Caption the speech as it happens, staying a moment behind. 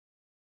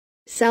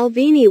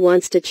Salvini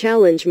wants to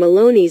challenge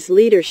Meloni's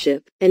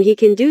leadership, and he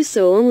can do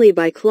so only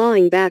by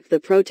clawing back the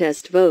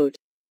protest vote.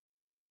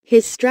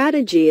 His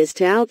strategy is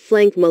to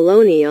outflank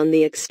Meloni on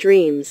the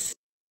extremes.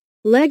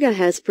 Lega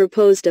has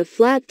proposed a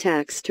flat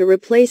tax to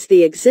replace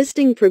the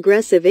existing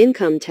progressive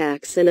income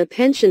tax and a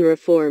pension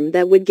reform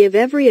that would give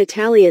every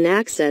Italian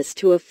access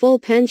to a full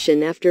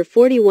pension after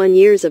 41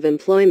 years of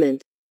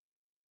employment.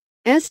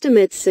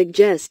 Estimates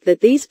suggest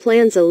that these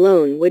plans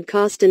alone would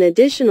cost an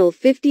additional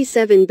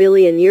 €57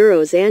 billion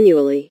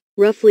annually,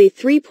 roughly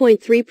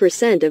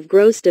 3.3% of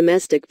gross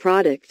domestic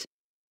product.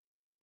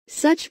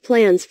 Such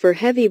plans for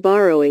heavy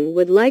borrowing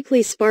would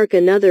likely spark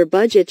another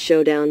budget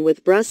showdown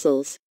with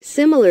Brussels,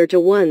 similar to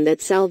one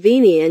that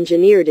Salvini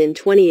engineered in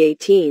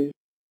 2018.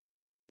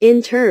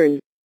 In turn,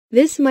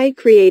 this might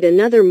create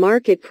another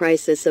market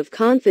crisis of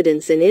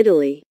confidence in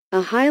Italy,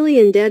 a highly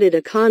indebted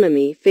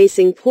economy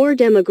facing poor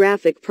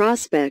demographic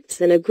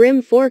prospects and a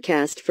grim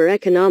forecast for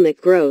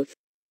economic growth.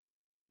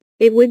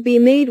 It would be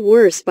made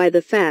worse by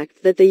the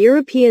fact that the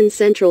European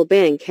Central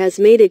Bank has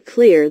made it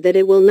clear that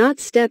it will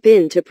not step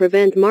in to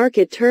prevent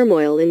market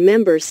turmoil in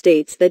member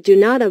states that do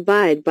not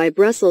abide by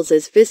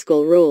Brussels'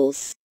 fiscal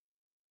rules.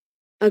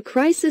 A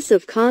crisis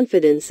of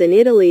confidence in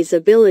Italy's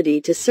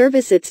ability to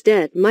service its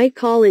debt might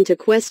call into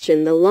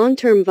question the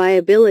long-term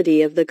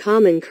viability of the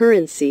common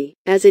currency,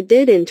 as it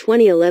did in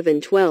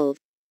 2011-12.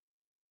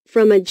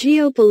 From a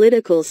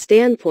geopolitical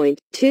standpoint,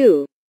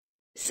 too,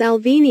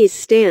 Salvini's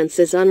stance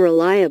is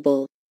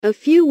unreliable. A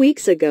few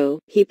weeks ago,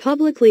 he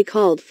publicly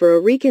called for a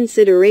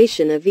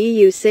reconsideration of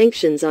EU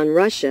sanctions on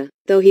Russia,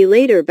 though he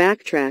later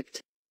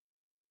backtracked.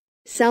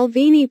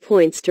 Salvini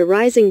points to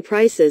rising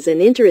prices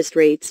and interest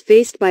rates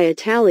faced by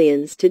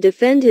Italians to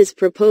defend his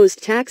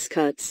proposed tax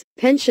cuts,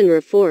 pension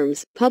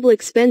reforms,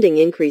 public spending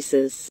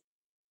increases,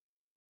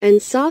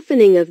 and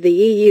softening of the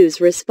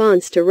EU's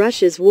response to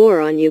Russia's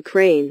war on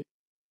Ukraine.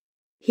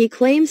 He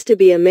claims to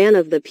be a man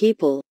of the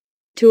people.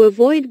 To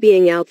avoid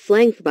being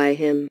outflanked by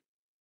him,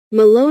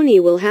 Meloni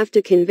will have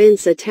to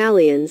convince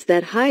Italians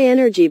that high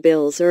energy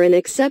bills are an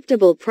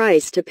acceptable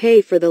price to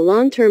pay for the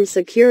long-term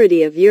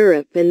security of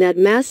Europe and that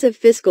massive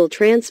fiscal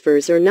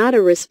transfers are not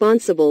a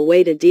responsible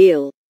way to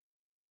deal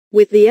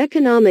with the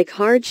economic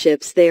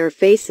hardships they are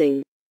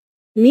facing.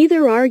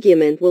 Neither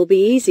argument will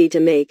be easy to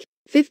make.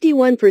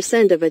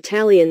 51% of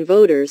Italian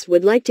voters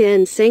would like to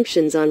end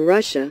sanctions on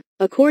Russia,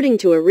 according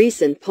to a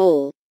recent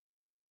poll.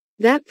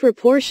 That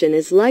proportion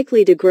is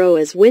likely to grow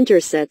as winter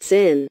sets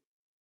in.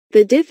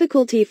 The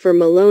difficulty for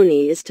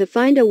Meloni is to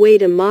find a way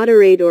to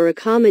moderate or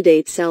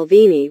accommodate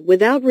Salvini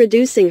without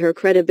reducing her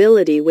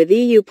credibility with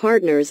EU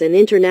partners and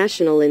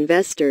international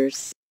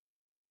investors.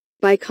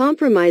 By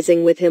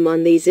compromising with him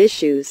on these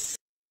issues,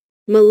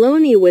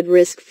 Meloni would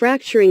risk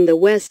fracturing the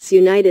West's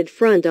united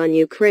front on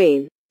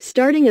Ukraine,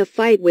 starting a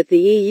fight with the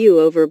EU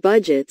over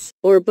budgets,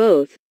 or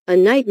both, a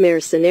nightmare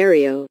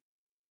scenario.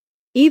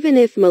 Even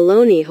if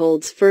Meloni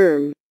holds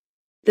firm,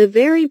 the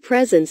very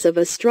presence of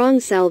a strong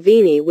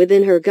Salvini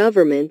within her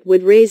government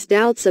would raise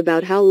doubts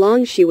about how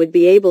long she would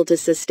be able to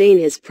sustain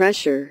his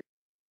pressure.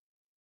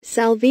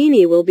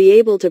 Salvini will be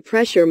able to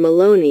pressure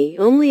Meloni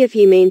only if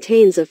he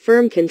maintains a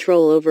firm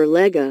control over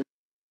Lega.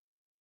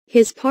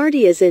 His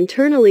party is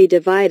internally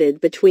divided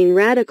between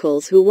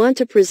radicals who want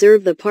to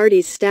preserve the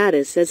party's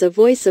status as a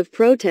voice of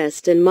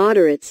protest and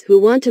moderates who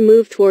want to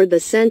move toward the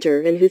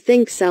center and who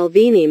think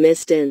Salvini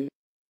missed an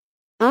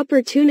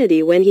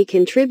opportunity when he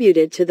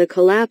contributed to the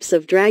collapse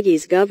of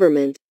Draghi's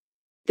government.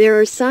 There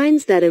are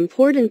signs that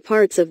important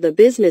parts of the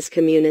business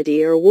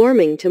community are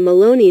warming to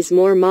Meloni's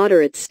more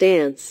moderate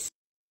stance.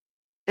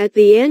 At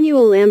the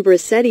annual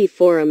Ambrosetti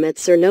Forum at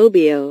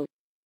Cernobbio,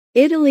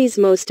 Italy's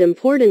most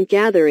important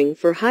gathering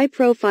for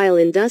high-profile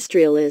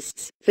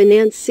industrialists,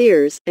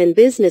 financiers, and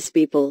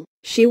businesspeople,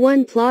 she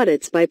won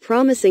plaudits by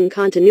promising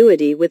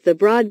continuity with the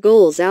broad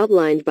goals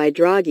outlined by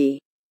Draghi.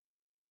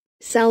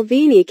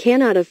 Salvini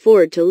cannot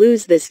afford to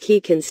lose this key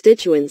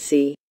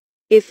constituency.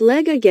 If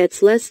Lega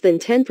gets less than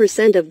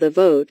 10% of the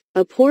vote,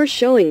 a poor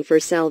showing for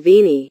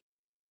Salvini.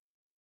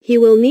 He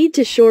will need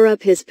to shore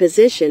up his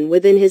position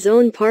within his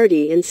own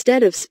party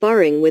instead of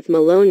sparring with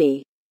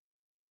Meloni.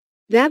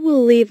 That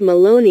will leave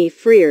Meloni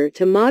freer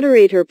to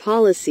moderate her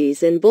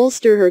policies and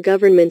bolster her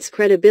government's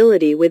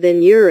credibility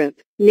within Europe,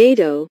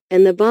 NATO,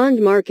 and the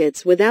bond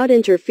markets without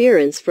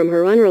interference from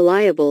her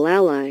unreliable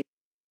ally.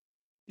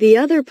 The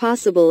other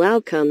possible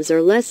outcomes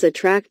are less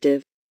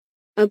attractive.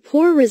 A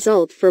poor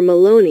result for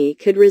Meloni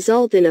could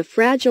result in a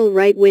fragile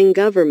right-wing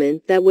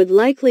government that would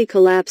likely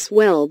collapse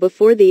well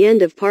before the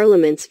end of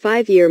Parliament's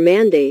 5-year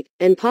mandate,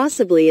 and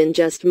possibly in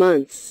just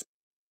months,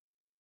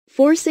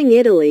 forcing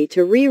Italy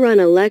to rerun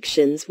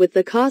elections with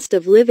the cost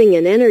of living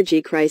and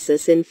energy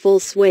crisis in full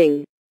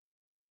swing.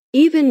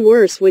 Even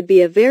worse would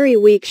be a very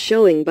weak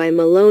showing by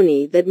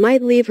Meloni that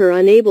might leave her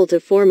unable to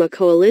form a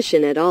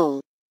coalition at all.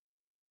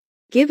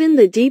 Given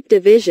the deep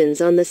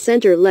divisions on the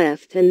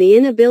center-left and the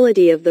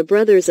inability of the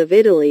Brothers of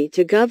Italy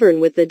to govern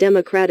with the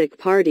Democratic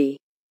Party,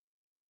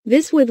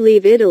 this would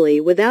leave Italy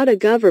without a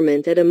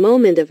government at a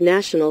moment of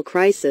national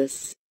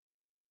crisis.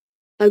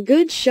 A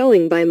good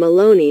showing by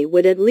Meloni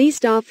would at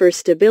least offer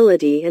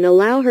stability and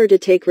allow her to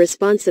take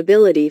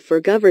responsibility for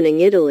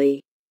governing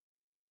Italy.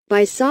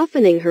 By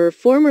softening her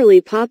formerly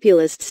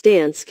populist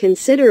stance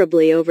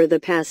considerably over the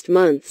past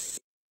months,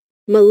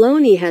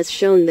 Meloni has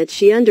shown that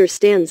she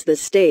understands the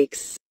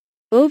stakes.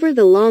 Over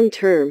the long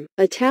term,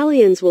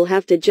 Italians will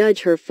have to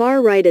judge her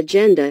far-right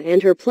agenda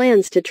and her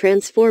plans to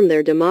transform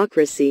their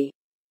democracy.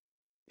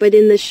 But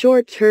in the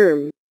short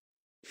term,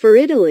 for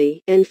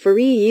Italy, and for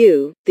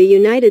EU, the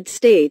United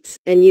States,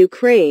 and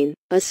Ukraine,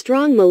 a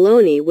strong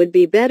Meloni would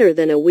be better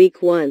than a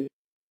weak one.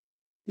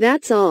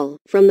 That's all,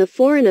 from the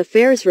Foreign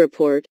Affairs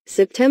Report,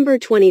 September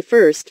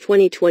 21,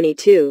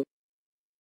 2022.